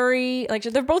seems very, like,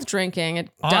 they're both drinking.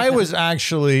 I was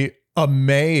actually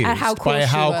amazed at how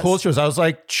cool she was. I was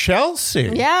like, Chelsea.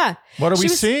 Yeah. What are we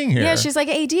seeing here? Yeah, she's like,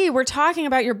 AD, we're talking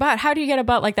about your butt. How do you get a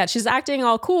butt like that? She's acting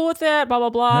all cool with it, blah, blah,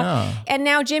 blah. Yeah. And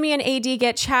now Jimmy and AD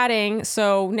get chatting.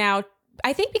 So now,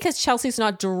 I think because Chelsea's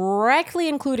not directly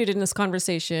included in this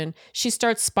conversation, she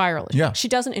starts spiraling. Yeah. She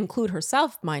doesn't include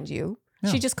herself, mind you.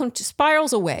 Yeah. She just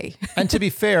spirals away. And to be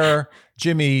fair,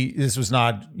 Jimmy, this was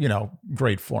not,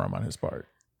 great form on his part.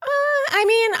 I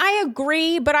mean, I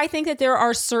agree, but I think that there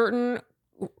are certain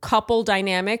couple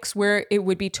dynamics where it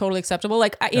would be totally acceptable.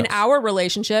 Like in our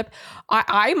relationship,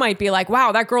 I might be like,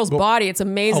 wow, that girl's body, it's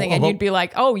amazing. And you'd be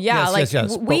like, oh yeah,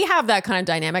 we have that kind of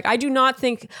dynamic. I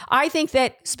think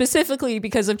that specifically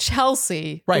because of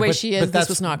Chelsea, the way she is, this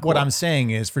was not cool. What I'm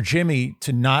saying is for Jimmy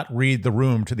to not read the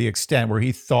room to the extent where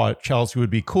he thought Chelsea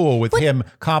would be cool with him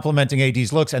complimenting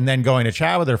AD's looks and then going to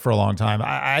chat with her for a long time.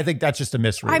 I think that's just a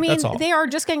misread. I mean, that's all. They are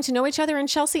just getting to know each other and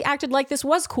Chelsea acted like this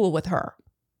was cool with her.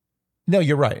 No,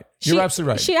 you're right. You're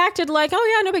absolutely right. She acted like,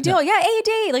 oh yeah, no big deal. Yeah,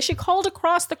 AD. Like she called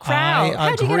across the crowd.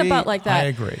 How'd you get a butt like that? I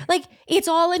agree. Like it's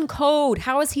all in code.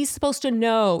 How is he supposed to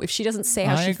know if she doesn't say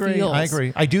how she feels? I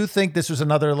agree. I do think this was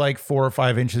another like 4 or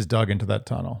 5 inches dug into that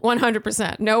tunnel.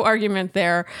 100%. No argument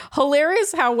there.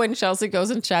 Hilarious how when Chelsea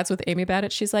goes and chats with Amy about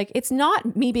it, she's like, it's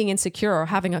not me being insecure or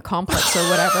having a complex or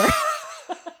whatever.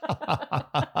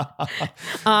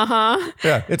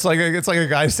 Yeah, it's like a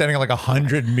guy standing on like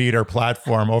 100-meter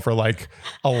platform over like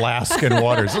Alaskan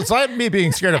waters. It's not me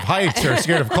being scared of heights or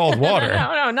scared of cold water.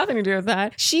 No, nothing to do with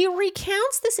that. She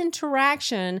recounts this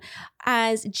interaction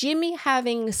as Jimmy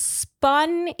having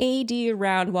spun AD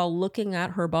around while looking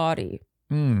at her body.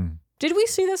 Did we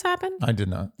see this happen? I did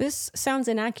not. This sounds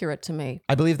inaccurate to me.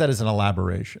 I believe that is an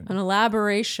elaboration. An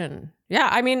elaboration. Yeah,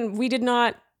 I mean, we did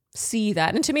not see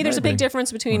that. And to me, there's a big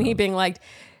difference between he being like,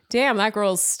 damn, that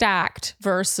girl's stacked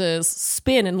versus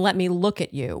spin and let me look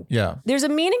at you. Yeah. There's a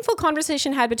meaningful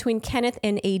conversation had between Kenneth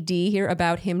and AD here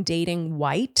about him dating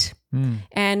white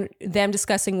and them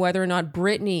discussing whether or not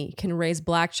Brittany can raise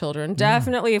black children.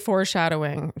 Definitely a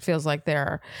foreshadowing, it feels like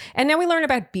there. And then we learn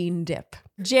about bean dip.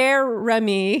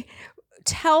 Jeremy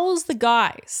tells the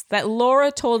guys that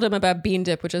Laura told him about bean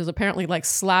dip, which is apparently like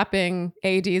slapping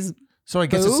AD's So I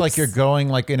guess it's like you're going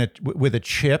like with a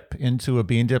chip into a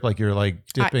bean dip, like you're like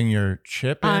dipping your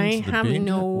chip into the bean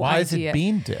dip. Why is it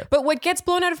bean dip? But what gets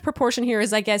blown out of proportion here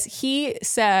is I guess he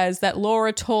says that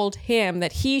Laura told him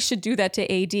that he should do that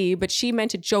to AD, but she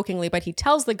meant it jokingly, but he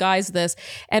tells the guys this.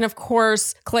 And of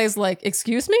course, Clay's like,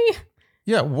 excuse me?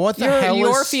 Yeah, what the hell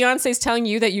your fiance's telling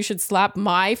you that you should slap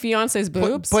my fiance's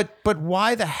boobs? But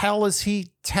why the hell is he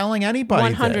telling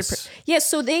anybody 100%. This? Yeah,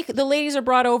 so the ladies are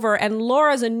brought over and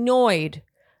Laura's annoyed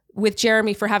with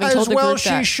Jeremy for having told the group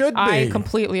that. She should be. I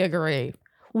completely agree.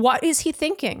 What is he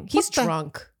thinking? He's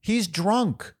drunk. He's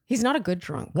drunk. He's not a good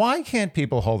drunk. Why can't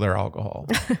people hold their alcohol?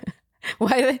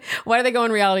 Why do they go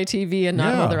on reality TV and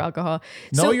not hold their alcohol?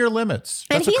 Know your limits.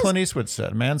 That's what Clint Eastwood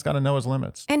said. A man's got to know his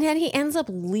limits. And then he ends up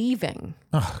leaving.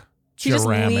 Ugh, he just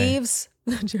leaves.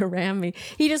 Jeremy.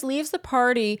 He just leaves the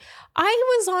party.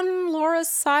 I was on Laura's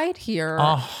side here.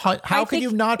 How could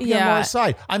you not be on Laura's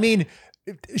side? I mean,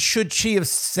 should she have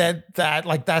said that?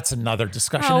 Like, that's another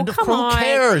discussion. And who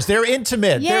cares? They're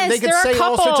intimate. Yes, they could say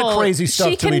all sorts of crazy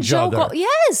stuff to each other.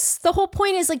 Yes. The whole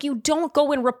point is like you don't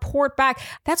go and report back.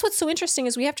 That's what's so interesting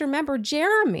is we have to remember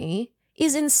Jeremy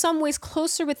is in some ways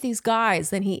closer with these guys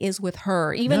than he is with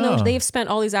her. Even though they've spent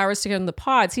all these hours together in the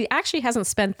pods, he actually hasn't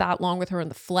spent that long with her in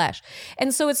the flesh.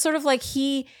 And so it's sort of like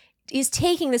he is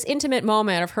taking this intimate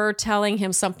moment of her telling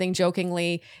him something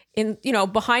jokingly in,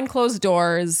 behind closed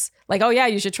doors, like, oh yeah,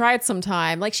 you should try it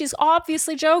sometime. Like she's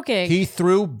obviously joking. He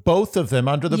threw both of them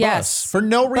under the bus for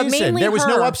no reason. There was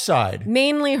no upside.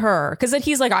 Mainly her. Because then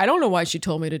he's like, I don't know why she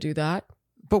told me to do that.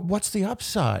 But what's the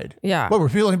upside? Yeah. What were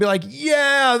people going to be like,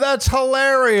 yeah, that's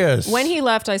hilarious. When he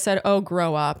left, I said, oh,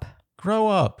 grow up. Grow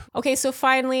up. Okay, so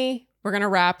finally, we're going to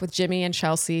wrap with Jimmy and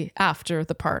Chelsea after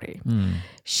the party.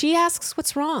 She asks,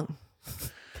 what's wrong?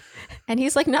 And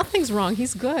he's like, nothing's wrong.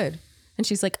 He's good. And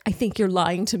she's like, I think you're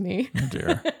lying to me. Oh,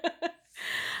 dear.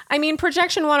 I mean,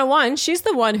 projection 101, she's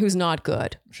the one who's not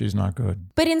good. She's not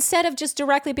good. But instead of just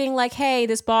directly being like, hey,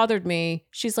 this bothered me,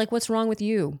 she's like, what's wrong with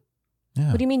you?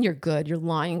 Yeah. What do you mean you're good? You're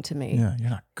lying to me. Yeah, you're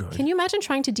not good. Can you imagine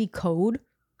trying to decode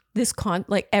this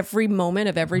like every moment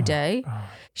of every day?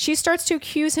 She starts to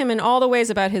accuse him in all the ways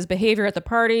about his behavior at the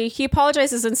party. He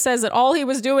apologizes and says that all he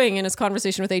was doing in his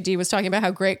conversation with AD was talking about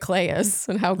how great Clay is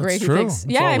and how great he thinks.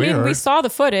 Yeah, I mean, we saw the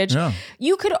footage. Yeah.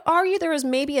 You could argue there was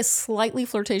maybe a slightly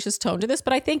flirtatious tone to this,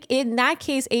 but I think in that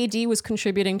case, AD was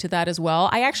contributing to that as well.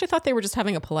 I actually thought they were just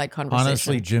having a polite conversation.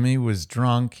 Honestly, Jimmy was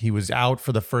drunk. He was out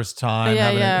for the first time.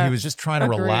 He was just trying to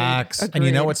relax. And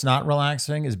you know what's not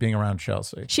relaxing is being around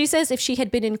Chelsea. She says if she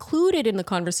had been included in the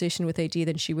conversation with AD,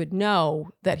 then she would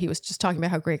know that he was just talking about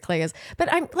how great Clay is.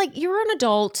 But I'm like, you're an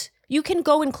adult. You can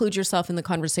go include yourself in the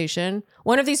conversation.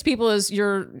 One of these people is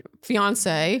your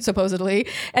fiance, supposedly,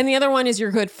 and the other one is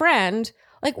your good friend.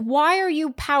 Like, why are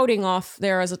you pouting off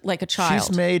there as like a child?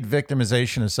 She's made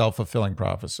victimization a self-fulfilling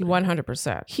prophecy.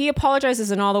 100%. He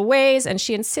apologizes in all the ways, and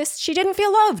she insists she didn't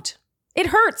feel loved. It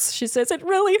hurts, she says. It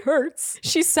really hurts.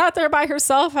 She sat there by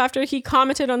herself after he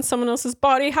commented on someone else's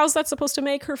body. How's that supposed to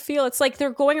make her feel? It's like they're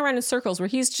going around in circles where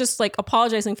he's just like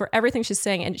apologizing for everything she's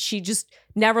saying, and she just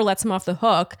never lets him off the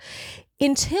hook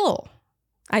until,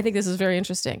 I think this is very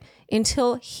interesting,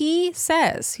 until he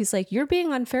says, he's like, you're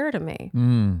being unfair to me.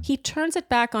 He turns it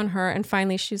back on her, and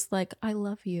finally she's like, I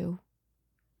love you.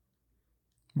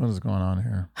 What is going on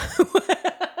here?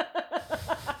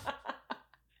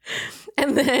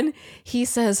 And then he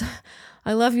says,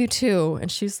 I love you too.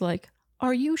 And she's like,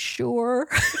 Are you sure?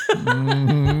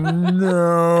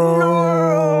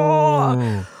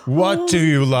 No. What do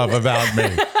you love about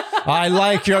me? I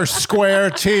like your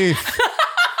square teeth.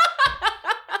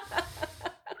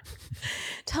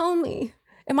 Tell me,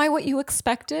 am I what you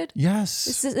expected?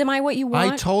 Yes. Am I what you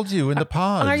want? I told you in the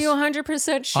pods. Are you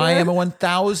 100% sure? I am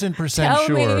 1,000% Tell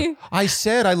sure. me. I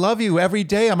said I love you every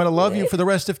day. I'm going to love you for the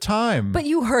rest of time. But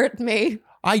you hurt me.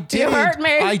 I did. You hurt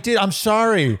me. I did. I'm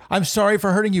sorry. I'm sorry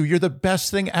for hurting you. You're the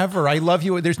best thing ever. I love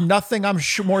you. There's nothing I'm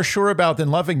more sure about than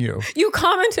loving you. You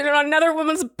commented on another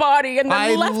woman's body and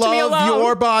then left me alone. I love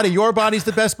your body. Your body's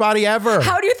the best body ever.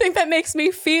 How do you think that makes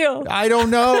me feel? I don't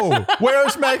know.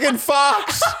 Where's Megan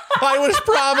Fox? I was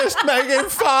promised Megan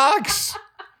Fox.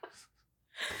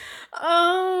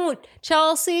 Oh,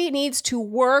 Chelsea needs to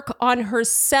work on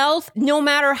herself. No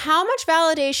matter how much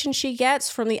validation she gets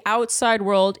from the outside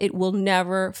world, it will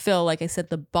never fill, like I said,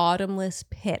 the bottomless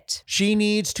pit. She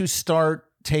needs to start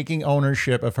taking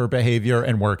ownership of her behavior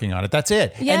and working on it. That's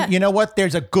it. Yeah. And you know what?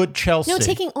 There's a good Chelsea. No,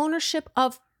 taking ownership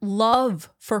of love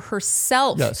for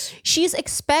herself. Yes. She's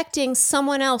expecting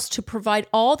someone else to provide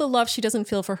all the love she doesn't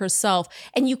feel for herself.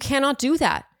 And you cannot do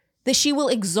that. That she will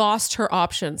exhaust her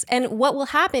options. And what will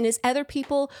happen is other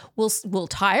people will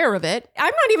tire of it. I'm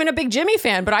not even a big Jimmy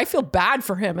fan, but I feel bad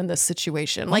for him in this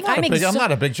situation. Like I'm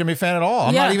not a big Jimmy fan at all.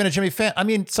 I'm Yeah. not even a Jimmy fan. I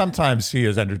mean, sometimes he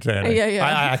is entertaining. Yeah.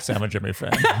 I actually am a Jimmy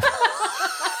fan.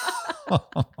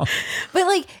 But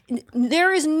like,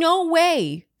 there is no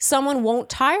way someone won't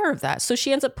tire of that. So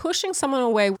she ends up pushing someone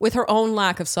away with her own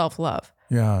lack of self-love.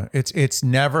 Yeah, it's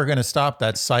never going to stop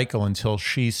that cycle until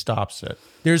she stops it.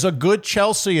 There's a good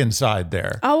Chelsea inside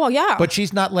there. Oh, well, yeah. But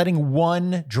she's not letting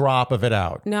one drop of it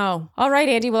out. No. All right,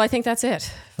 Andy. Well, I think that's it.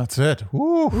 That's it.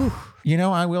 Woo. You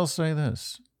know, I will say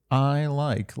this. I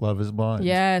like Love is Blind.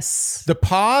 Yes. The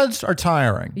pods are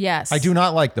tiring. Yes. I do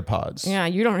not like the pods. Yeah,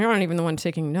 you're not even the one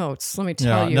taking notes. Let me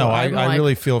tell you. No, I I'm like-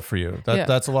 really feel for you. Yeah.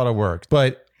 That's a lot of work.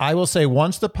 But I will say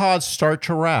once the pods start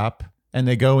to wrap and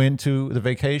they go into the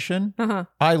vacation,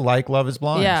 I like Love is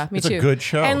Blind. Yeah, me it's too. a good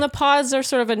show. And the pods are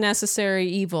sort of a necessary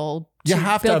evil to you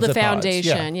have build to the have pods.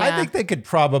 foundation. Yeah. I think they could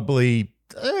probably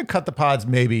cut the pods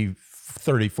maybe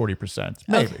 30, 40%.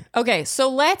 Maybe. Okay, so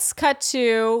let's cut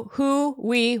to who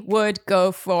we would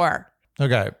go for.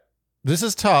 Okay. This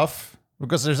is tough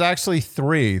because there's actually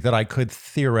 3 that I could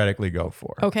theoretically go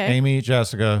for. Okay. Amy,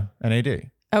 Jessica, and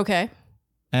AD. Okay.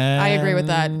 And I agree with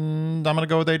that. I'm going to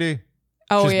go with AD.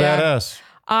 Oh, She's yeah. badass.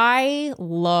 I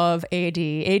love AD.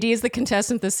 AD is the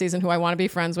contestant this season who I want to be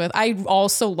friends with. I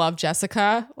also love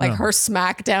Jessica. Like her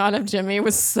smackdown of Jimmy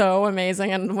was so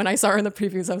amazing. And when I saw her in the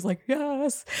previews, I was like,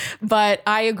 yes. But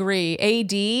I agree.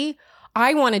 AD,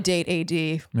 I want to date AD.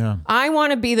 Yeah. I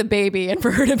want to be the baby and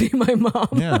for her to be my mom.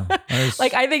 Yeah.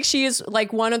 Like, I think she is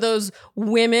like one of those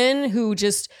women who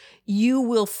just, you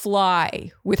will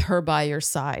fly with her by your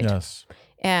side. Yes.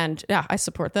 And yeah, I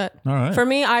support that. All right. For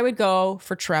me, I would go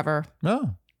for Trevor.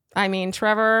 No. I mean,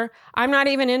 Trevor, I'm not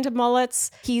even into mullets.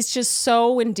 He's just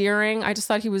so endearing. I just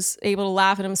thought he was able to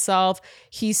laugh at himself.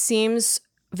 He seems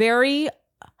very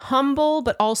humble,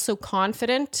 but also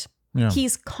confident. Yeah.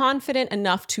 He's confident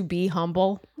enough to be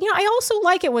humble. You know, I also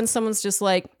like it when someone's just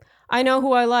like, I know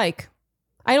who I like.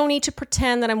 I don't need to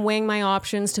pretend that I'm weighing my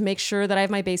options to make sure that I have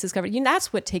my bases covered. You know,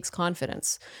 that's what takes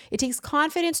confidence. It takes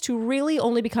confidence to really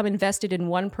only become invested in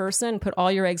one person, put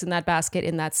all your eggs in that basket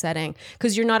in that setting,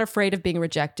 because you're not afraid of being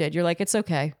rejected. You're like, it's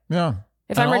okay. Yeah.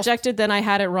 If I'm rejected, then I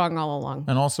had it wrong all along.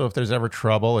 And also, if there's ever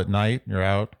trouble at night, you're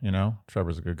out, you know,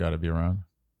 Trevor's a good guy to be around.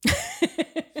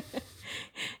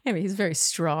 I mean, he's very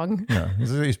strong. Yeah.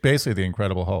 He's basically the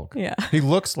Incredible Hulk. Yeah. He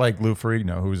looks like Lou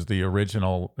Ferrigno, who's the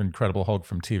original Incredible Hulk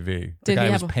from TV. The Did guy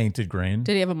he was have painted green.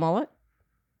 Did he have a mullet?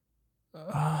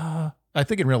 I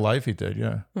think in real life he did,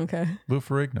 yeah. Okay. Lou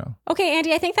Ferrigno. Okay,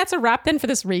 Andy, I think that's a wrap then for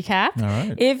this recap. All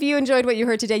right. If you enjoyed what you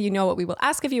heard today, you know what we will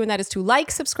ask of you, and that is to like,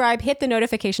 subscribe, hit the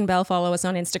notification bell, follow us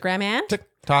on Instagram, and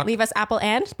TikTok, leave us Apple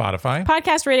and Spotify,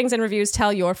 podcast ratings and reviews,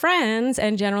 tell your friends,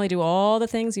 and generally do all the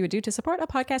things you would do to support a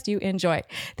podcast you enjoy.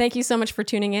 Thank you so much for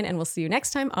tuning in, and we'll see you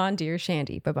next time on Dear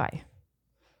Shandy. Bye-bye.